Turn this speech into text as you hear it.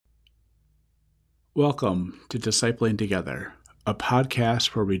Welcome to Discipling Together, a podcast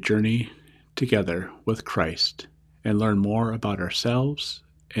where we journey together with Christ and learn more about ourselves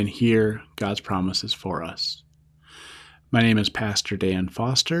and hear God's promises for us. My name is Pastor Dan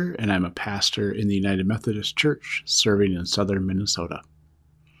Foster, and I'm a pastor in the United Methodist Church serving in southern Minnesota.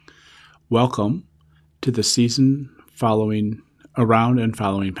 Welcome to the season following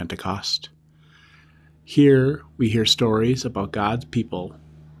Pentecost. Here we hear stories about God's people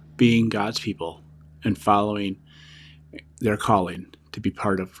being God's people and following their calling to be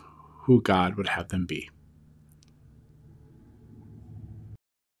part of who God would have them be.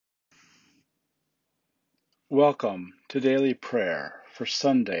 Welcome to Daily Prayer for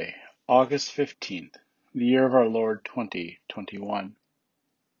Sunday, August 15th, the year of our Lord 2021.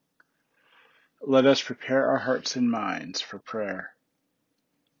 Let us prepare our hearts and minds for prayer.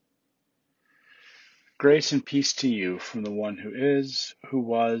 Grace and peace to you from the one who is, who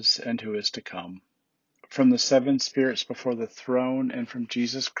was, and who is to come, from the seven spirits before the throne, and from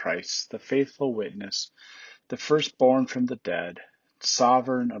Jesus Christ, the faithful witness, the firstborn from the dead,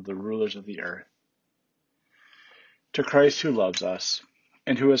 sovereign of the rulers of the earth. To Christ who loves us,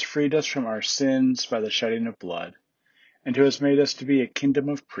 and who has freed us from our sins by the shedding of blood, and who has made us to be a kingdom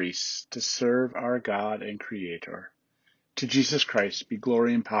of priests to serve our God and Creator. To Jesus Christ be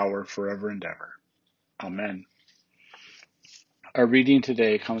glory and power forever and ever. Amen. Our reading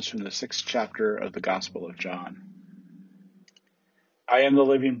today comes from the 6th chapter of the Gospel of John. I am the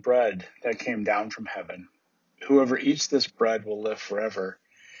living bread that came down from heaven. Whoever eats this bread will live forever,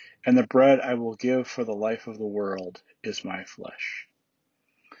 and the bread I will give for the life of the world is my flesh.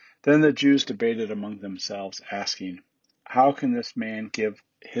 Then the Jews debated among themselves, asking, How can this man give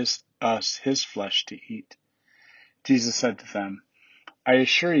us his flesh to eat? Jesus said to them, I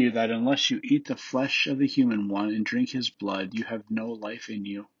assure you that unless you eat the flesh of the human one and drink his blood, you have no life in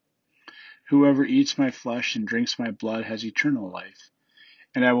you. Whoever eats my flesh and drinks my blood has eternal life,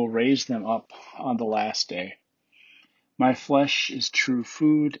 and I will raise them up on the last day. My flesh is true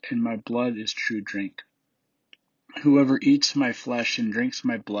food, and my blood is true drink. Whoever eats my flesh and drinks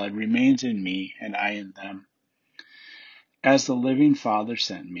my blood remains in me, and I in them. As the living Father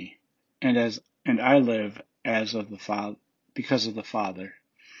sent me, and I live because of the Father.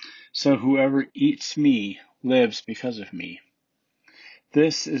 So whoever eats me lives because of me.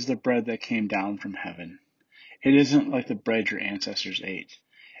 This is the bread that came down from heaven. It isn't like the bread your ancestors ate,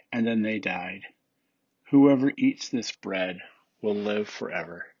 and then they died. Whoever eats this bread will live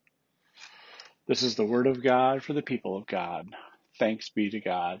forever. This is the word of God for the people of God. Thanks be to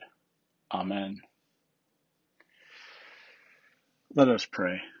God. Amen. Let us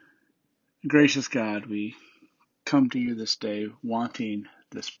pray. Gracious God, we come to you this day wanting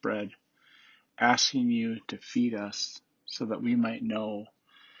this bread, asking you to feed us so that we might know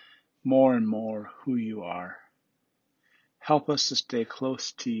more and more who you are. Help us to stay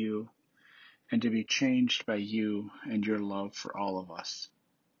close to you and to be changed by you and your love for all of us.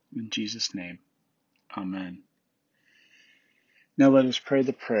 In Jesus' name, amen. Now let us pray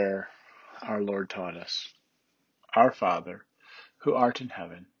the prayer our Lord taught us. Our Father, who art in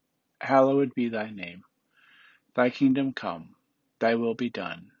heaven, hallowed be thy name. Thy kingdom come, thy will be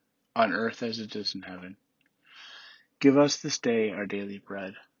done, on earth as it is in heaven. Give us this day our daily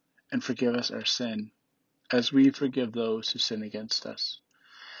bread, and forgive us our sin, as we forgive those who sin against us.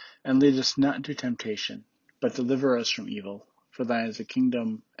 And lead us not into temptation, but deliver us from evil. For thine is the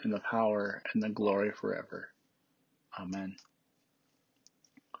kingdom, and the power, and the glory forever. Amen.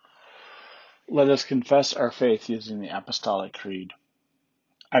 Let us confess our faith using the Apostolic Creed.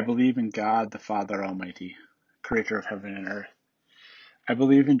 I believe in God, the Father Almighty, creator of heaven and earth. I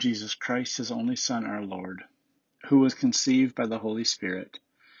believe in Jesus Christ, his only Son, our Lord, who was conceived by the Holy Spirit,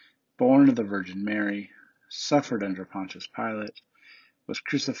 born of the Virgin Mary, suffered under Pontius Pilate, was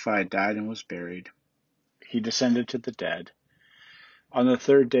crucified, died, and was buried. He descended to the dead. On the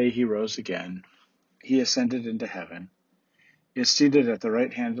third day he rose again. He ascended into heaven, is seated at the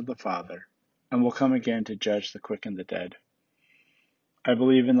right hand of the Father, and will come again to judge the quick and the dead. I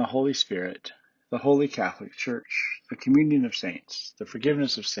believe in the Holy Spirit, the Holy Catholic Church, the communion of saints, the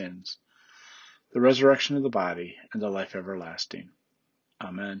forgiveness of sins, the resurrection of the body, and the life everlasting.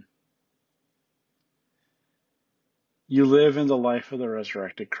 Amen. You live in the life of the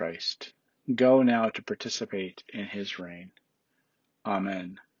resurrected Christ. Go now to participate in his reign.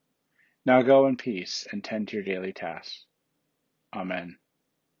 Amen. Now go in peace and tend to your daily tasks. Amen.